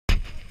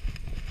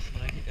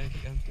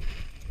keep going.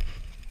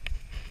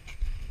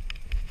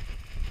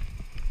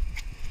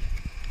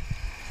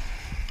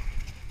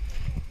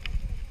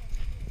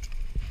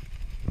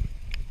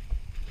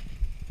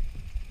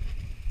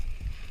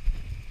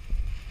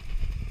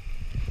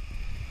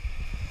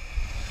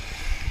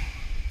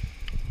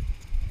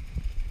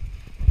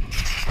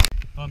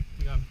 Come on,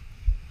 keep going.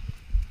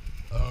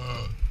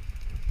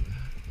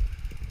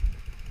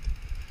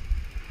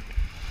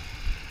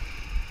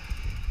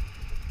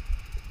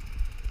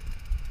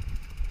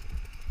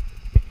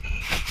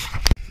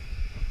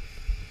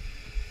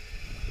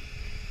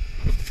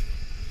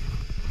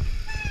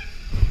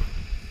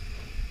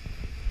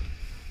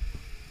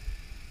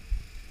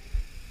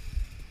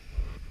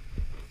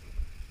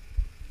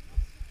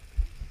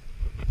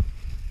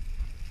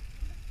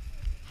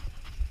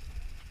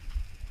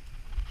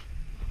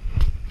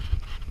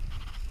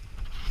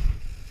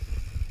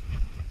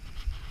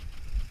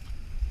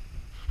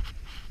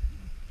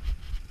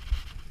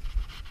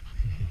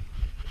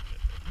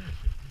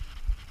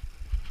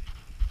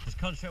 Just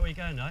concentrate where you're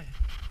going, right?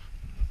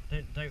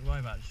 Don't worry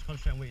about it, just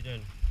concentrate on what you're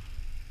doing.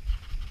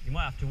 You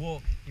might have to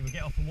walk, you will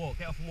get off and walk,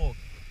 get off and walk.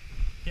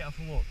 Get off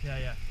and walk, yeah,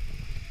 yeah.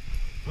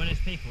 When there's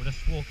people,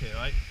 just walk it,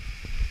 right?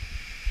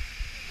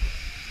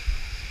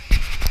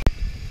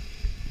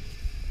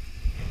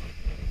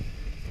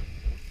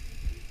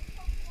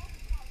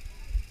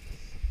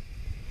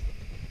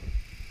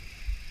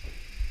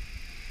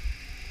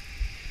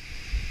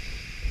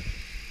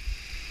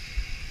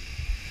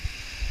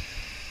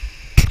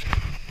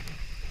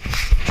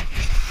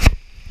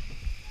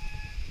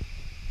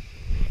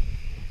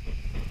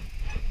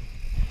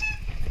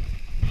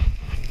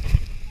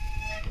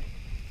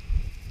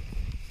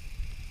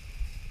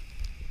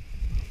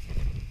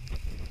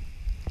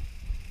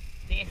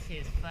 This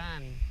is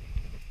fun.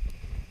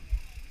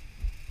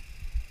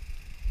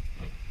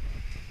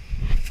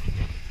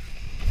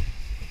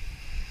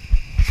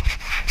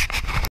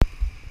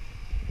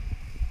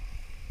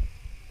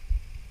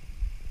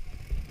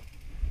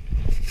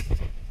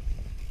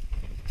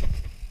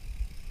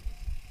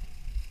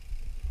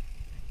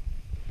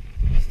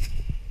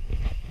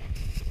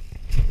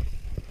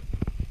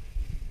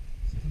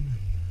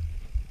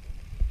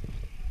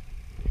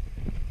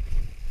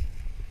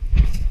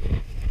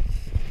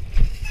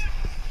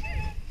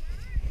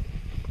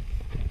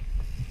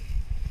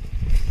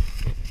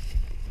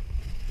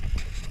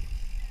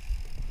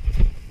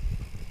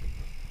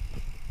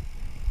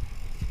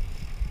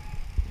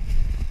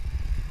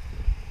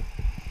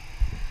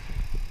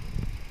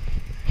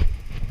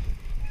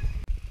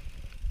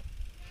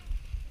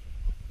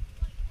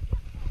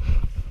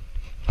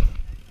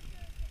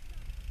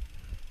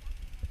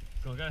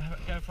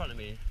 Go in front of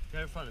me, go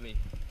in front of me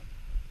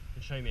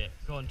and show me it.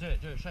 Go on, do it,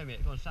 show me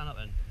it. Go on, stand up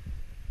then.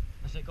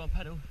 That's it, go on,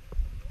 pedal.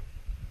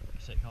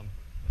 That's it, come.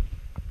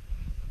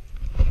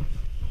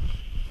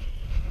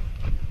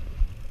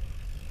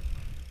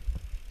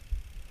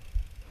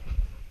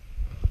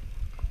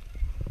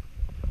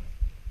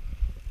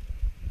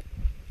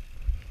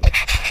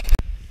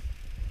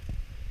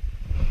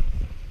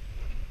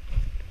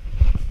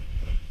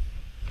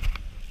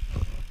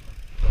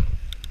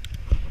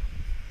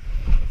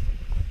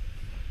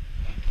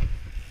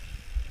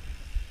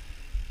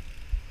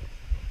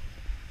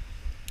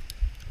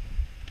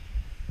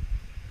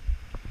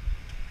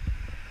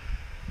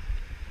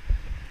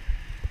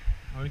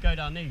 I'm gonna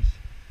go down these.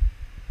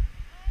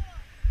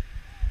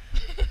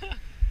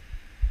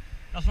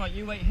 That's right,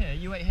 you wait here,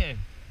 you wait here.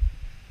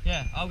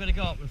 Yeah, I'm gonna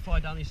go up and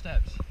fly down these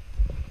steps.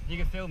 You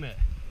can film it.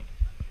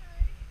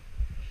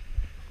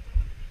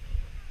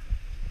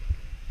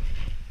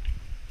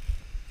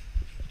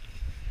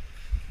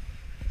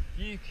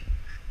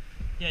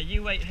 Yeah,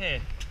 you wait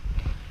here.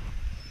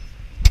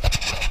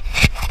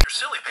 Your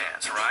silly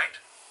pants, right?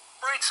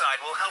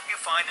 Brightside will help you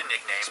find a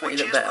nickname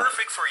which is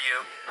perfect for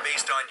you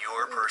based on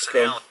your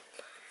personality.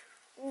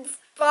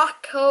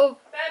 Fuck up.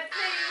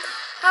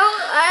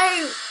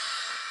 Hello.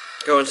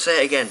 Go on,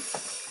 say it again.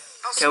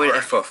 Tell me the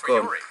F off, go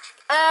on.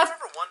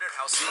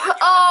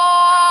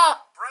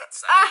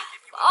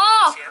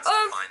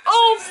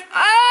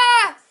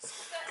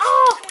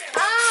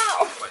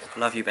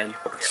 Love you, Ben.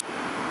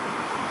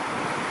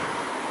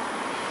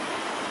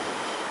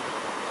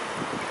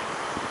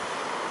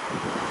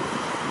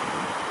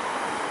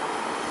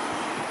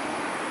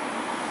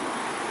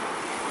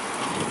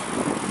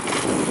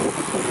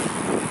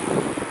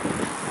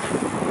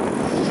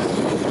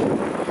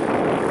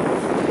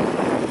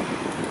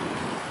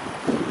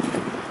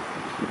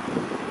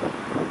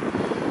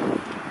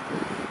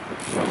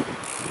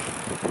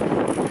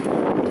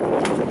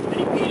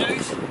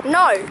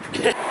 No.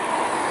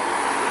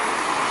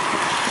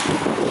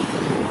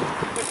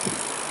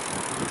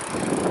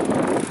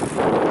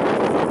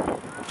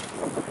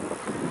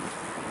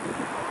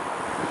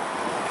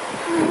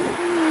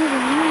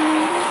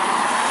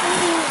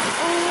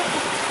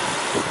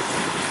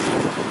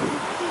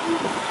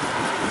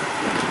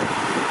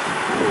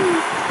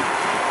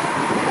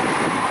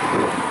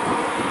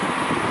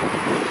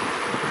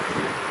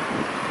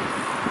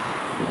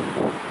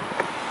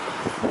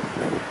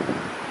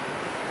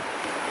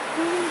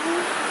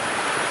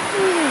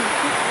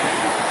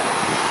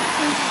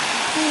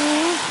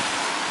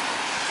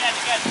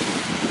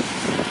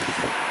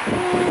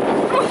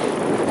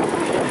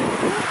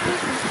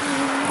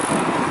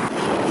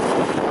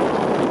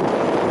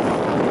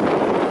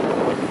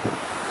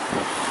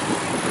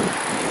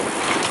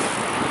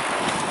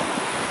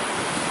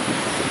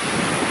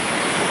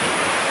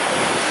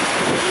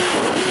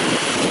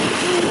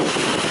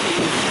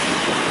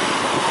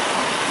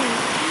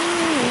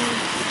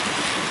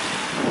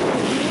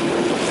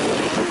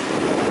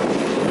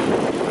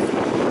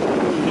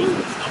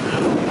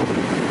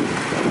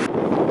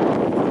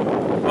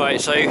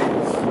 so you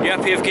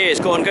happy with gears?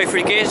 Go on, go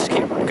through the gears.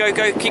 Keep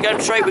going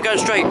straight. We're going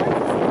straight.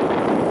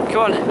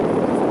 Come on.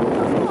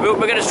 We're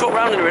going to swap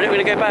round in a minute.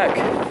 We're going to go back.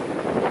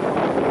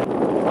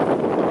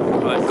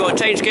 Right, go on,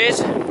 change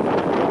gears. Go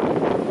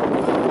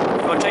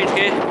on, change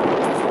gear.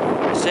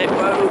 That's it.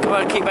 Whoa, come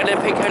on, keep pedaling,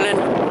 keep pedaling.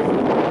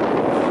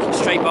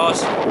 Straight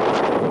bars.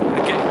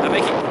 Okay, and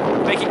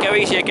make it go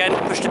easy again.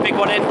 Push the big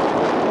one in.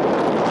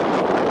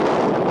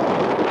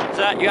 Is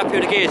that you happy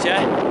with the gears?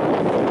 Yeah.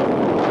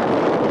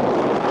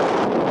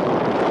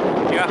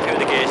 You're happy with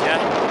the gears, yeah?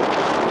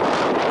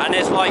 And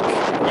there's like,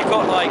 you've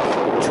got like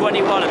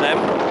 21 of them,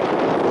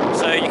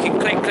 so you can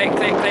click, click,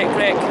 click, click,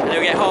 click, and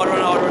they'll get harder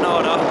and harder and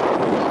harder.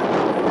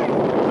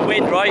 The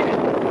wind, right?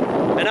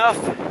 Enough?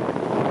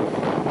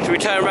 Should we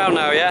turn around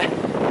now, yeah?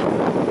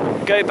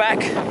 Go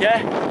back,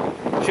 yeah?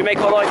 Should we make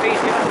our life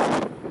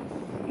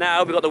easier?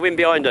 Now we've got the wind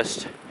behind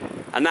us,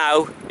 and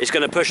now it's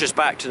going to push us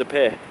back to the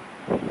pier.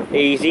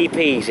 Easy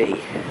peasy.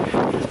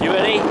 You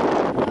ready?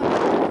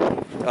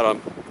 Hold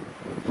on.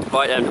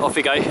 Right then, off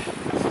we go.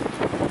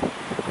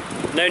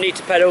 No need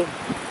to pedal.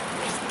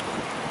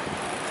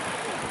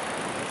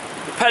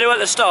 You pedal at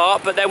the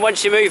start, but then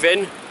once you're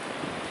moving,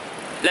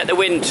 let the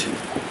wind.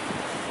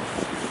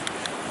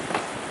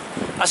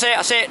 That's it,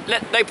 that's it.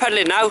 No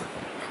pedaling now.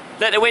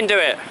 Let the wind do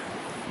it.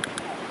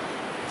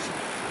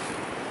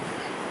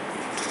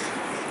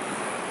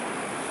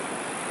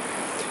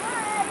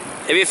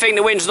 If you think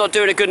the wind's not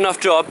doing a good enough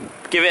job,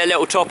 give it a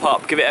little top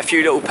up, give it a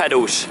few little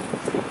pedals.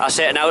 That's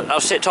it, now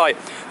sit tight.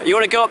 You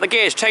want to go up the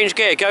gears, change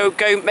gear, go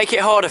make it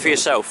harder for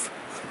yourself.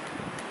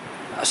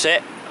 That's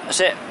it, that's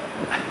it.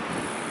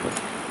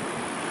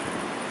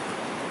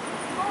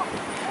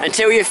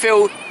 Until you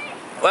feel,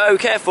 whoa,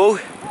 careful.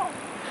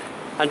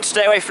 And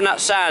stay away from that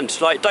sand,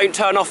 like don't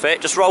turn off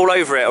it, just roll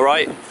over it,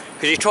 alright?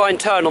 Because you try and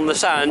turn on the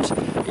sand,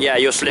 yeah,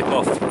 you'll slip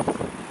off.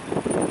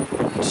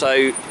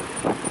 So,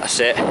 that's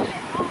it.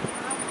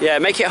 Yeah,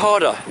 make it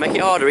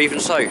harder even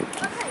so.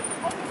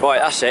 Right,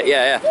 that's it,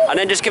 yeah. And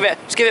then just give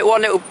it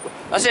one little,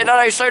 that's it,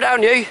 no, slow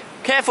down you.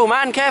 Careful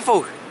man,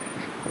 careful.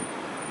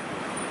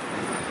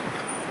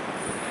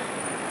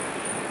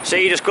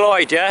 See, you just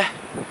glide, yeah?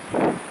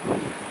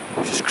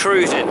 Just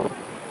cruising.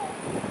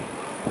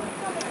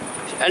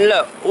 And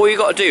look, all you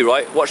got to do,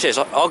 right, watch this.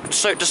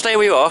 So just stay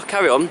where you are,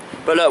 carry on.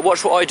 But look,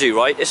 watch what I do,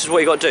 right? This is what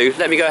you got to do.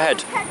 Let me go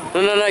ahead.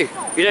 No.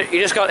 You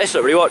just got this,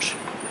 look, really watch.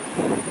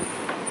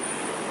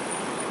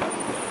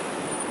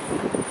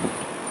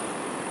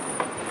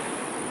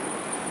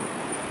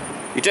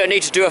 You don't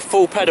need to do a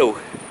full pedal.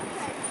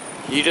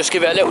 You just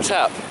give it a little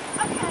tap.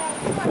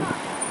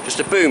 Just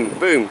a boom,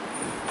 boom.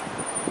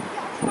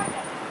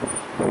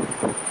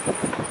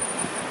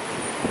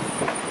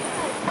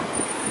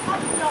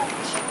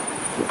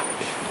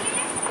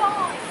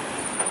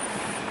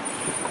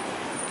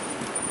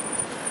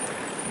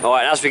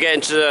 Alright, as we get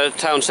into the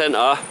town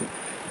centre,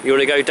 you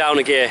want to go down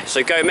a gear.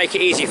 So go make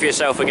it easy for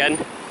yourself again.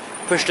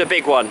 Push the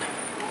big one.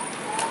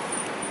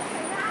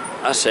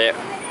 That's it.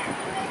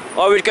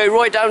 I would go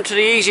right down to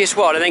the easiest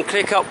one and then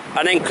click up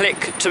and then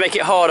click to make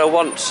it harder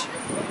once.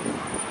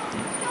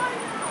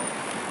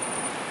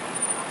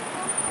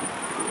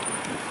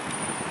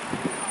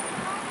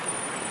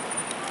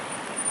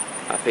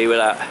 Happy with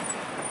that?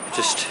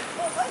 Just.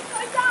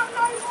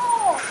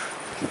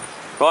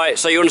 Right,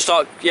 so you want to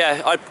start,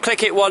 yeah, I'd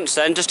click it once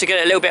then just to get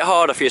it a little bit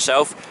harder for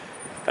yourself.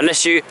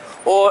 Unless you,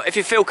 or if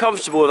you feel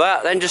comfortable with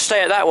that, then just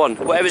stay at that one.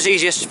 Whatever's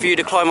easiest for you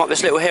to climb up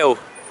this little hill.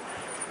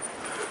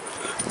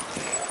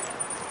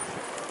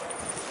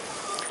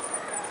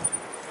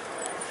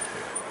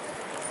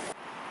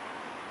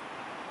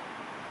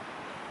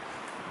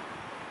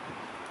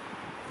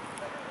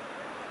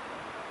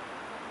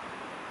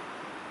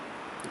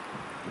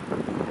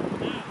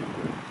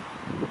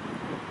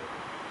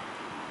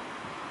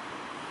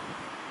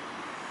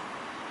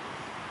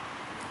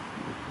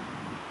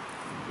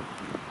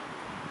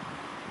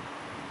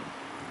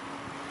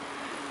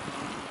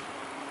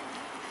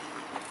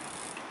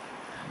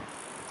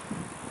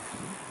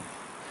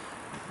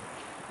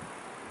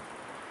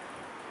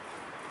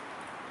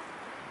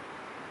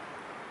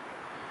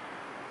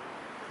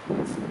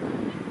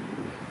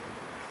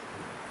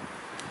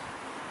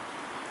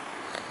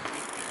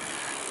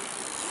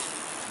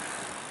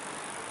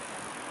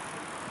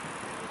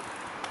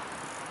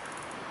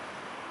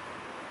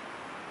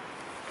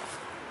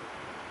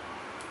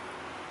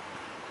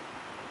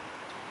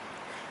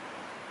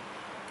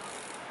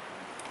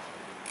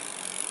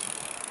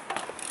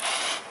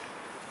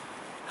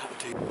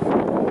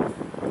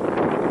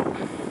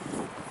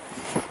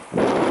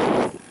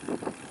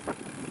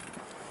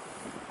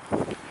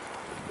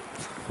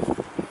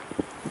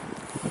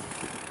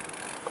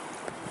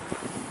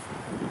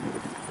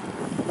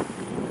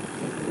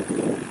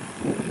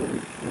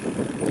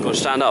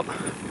 Stand up.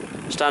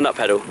 Stand up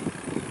pedal.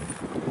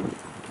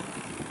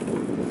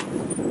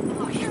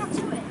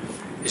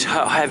 It's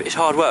heavy, it's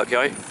hard work,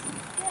 yo.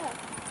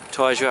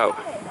 Tires you out.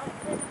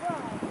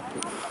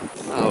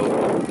 Oh.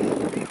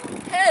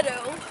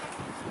 Pedal.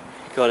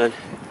 Go on then.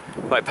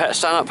 Right,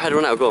 stand up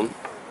pedal now, go on.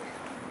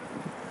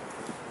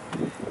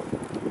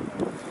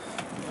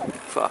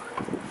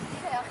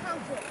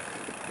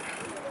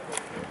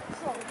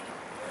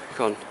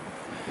 on.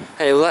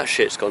 Hey, all that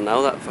shit's gone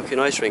now, that fucking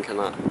ice rink and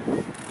that.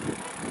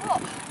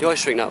 What? The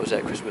ice rink that was there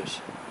at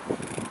Christmas.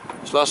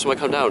 It's the last time I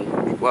come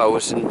down. Well, I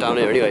was down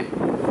here anyway.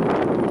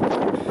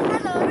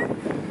 Hello.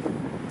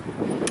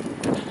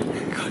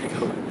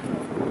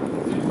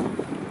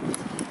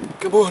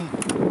 Come on.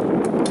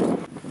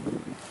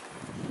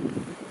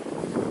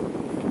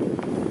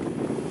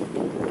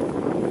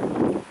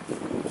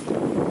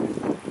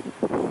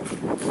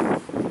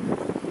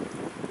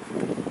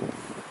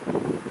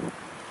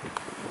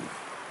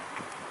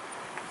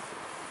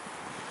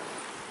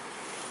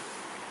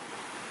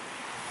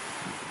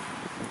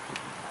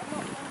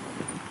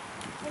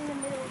 In the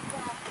middle of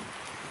that.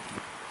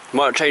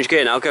 Might change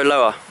gear now, go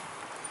lower.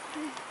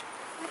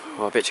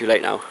 Well, a bit too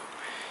late now.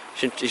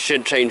 You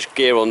shouldn't change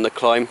gear on the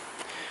climb.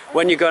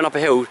 When you're going up a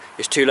hill,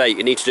 it's too late.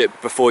 You need to do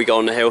it before you go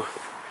on the hill.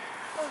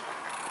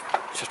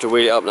 Just have to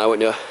wheel it up now,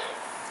 won't you?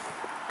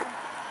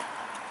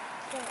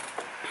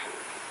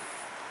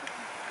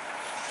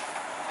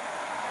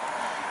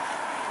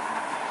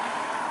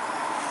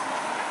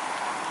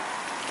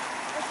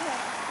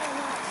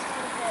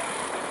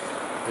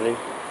 Really?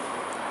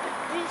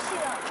 Did you see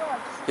that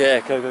dog? Yeah,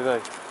 go.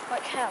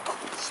 Like how?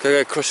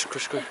 Go, crush.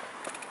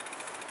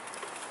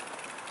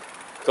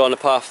 Go on the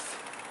path.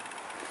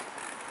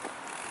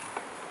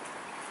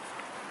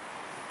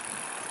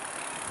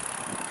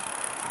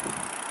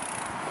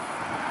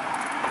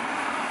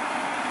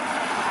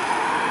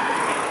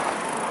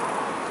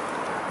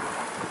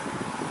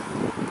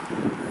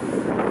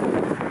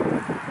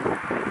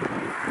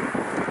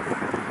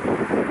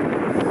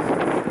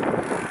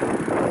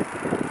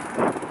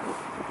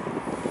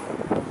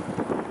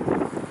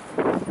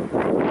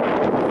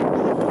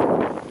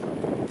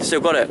 Still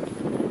got it.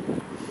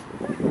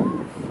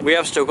 We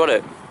have still got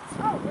it.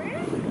 Oh,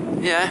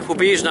 really? Yeah, we'll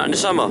be using that in the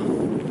summer.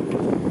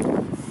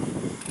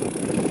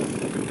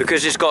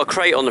 Because it's got a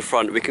crate on the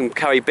front, we can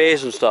carry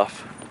beers and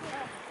stuff.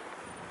 Yeah.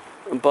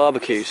 And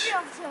barbecues. You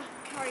have to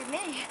carry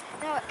me.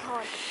 Now it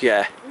can't.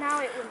 Yeah.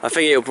 Now it will. I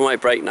think it might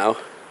break now.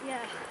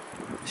 Yeah.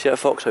 See that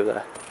fox over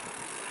there?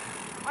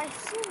 I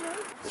see them.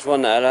 There's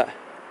one there, look.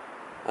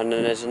 And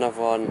then there's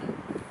another one.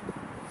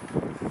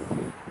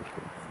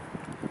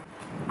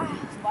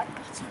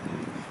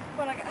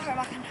 When I get home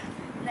I can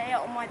lay it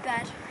on my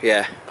bed.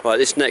 Yeah. Right,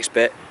 this next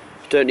bit,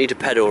 you don't need to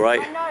pedal, right?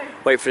 I know.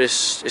 Wait for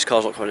this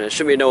car's not coming in. There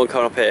shouldn't be no one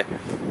coming up here.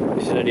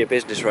 This is only a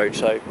business road,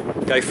 so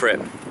go for it.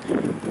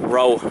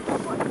 Roll.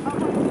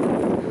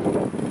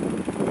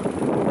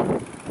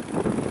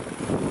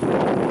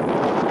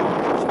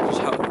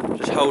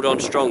 Just hold on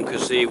strong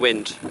because the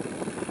wind.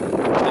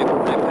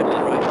 Don't pedal in,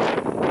 right?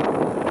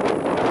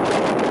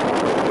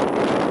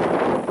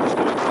 Just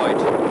gonna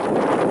ride.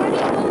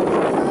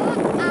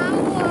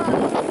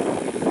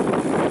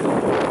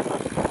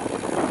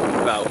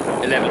 About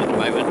 11 at the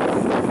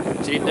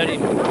moment. So you don't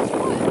even...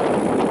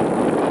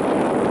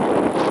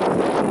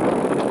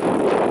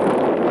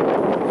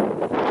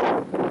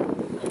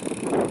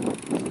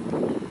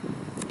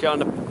 Get on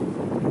the...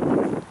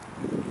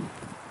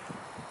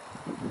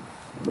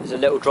 There's a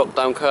little drop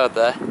down curve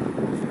there.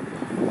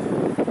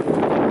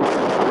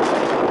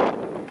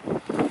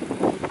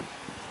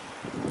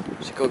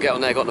 So go get on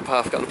there, get on the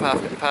path.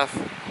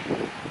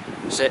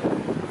 That's it.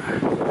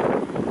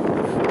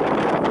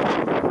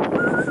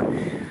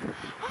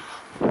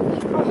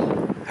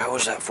 How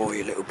was that for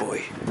you, little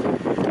boy?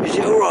 Is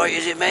it alright,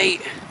 is it,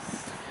 mate?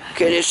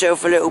 Getting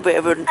yourself a little bit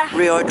of a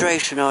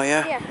rehydration, are you?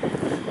 Yeah.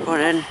 Go on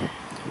then.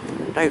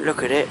 Don't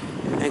look at it.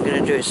 Ain't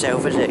gonna do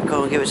itself, is it?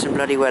 Go on, give it some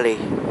bloody welly.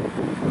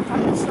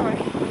 I'm sorry.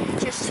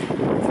 Just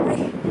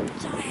very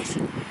tired.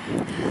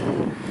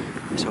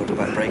 Let's hold the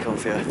back brake on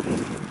for you.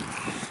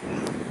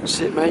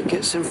 Sit, mate.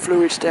 Get some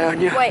fluids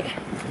down you. Wait.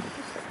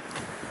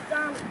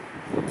 Down.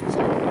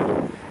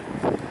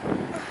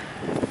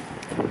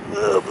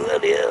 Oh,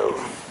 bloody hell.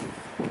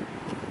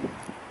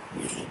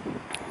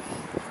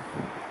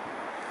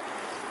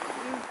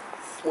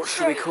 What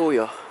should we call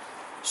you?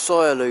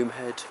 Sialoom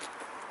head.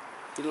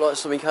 You like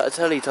something out of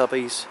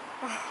Teletubbies?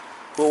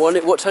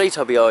 What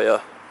Teletubby are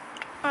you?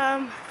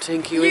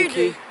 Tinky you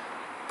Winky? do.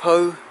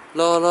 Poe?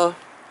 Lala?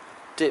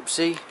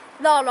 Dipsy?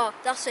 Lala,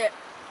 that's it.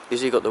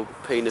 Has he got the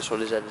penis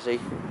on his head, has he?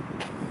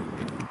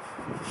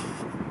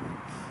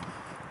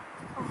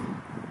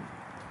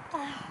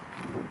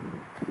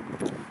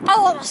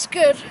 Oh, that's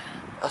good.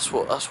 That's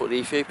what the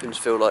Ethiopians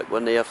feel like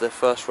when they have their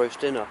first roast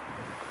dinner.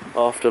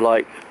 After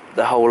like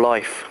their whole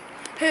life.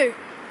 Who?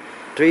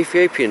 The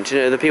Ethiopians, you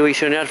know, the people you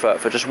see on the advert,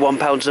 for just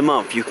 £1 a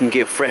month you can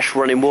give fresh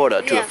running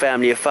water to a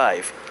family of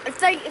 5. If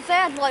they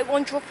had like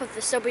one drop of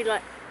this, they'll be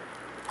like,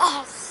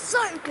 oh, so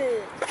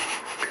good.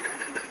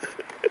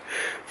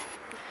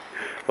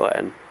 Right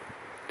then,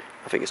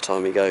 I think it's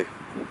time we go. They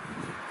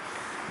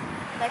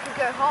could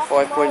go half 5 a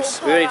mile points.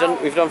 per hour.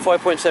 We've done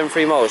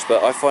 5.73 miles,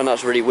 but I find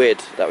that's really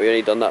weird that we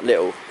only done that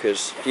little,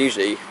 because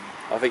usually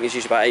I think it's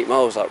usually about 8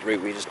 miles that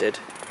route we just did,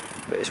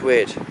 but it's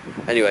weird.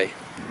 Anyway,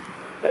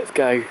 let's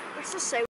go. Let's just say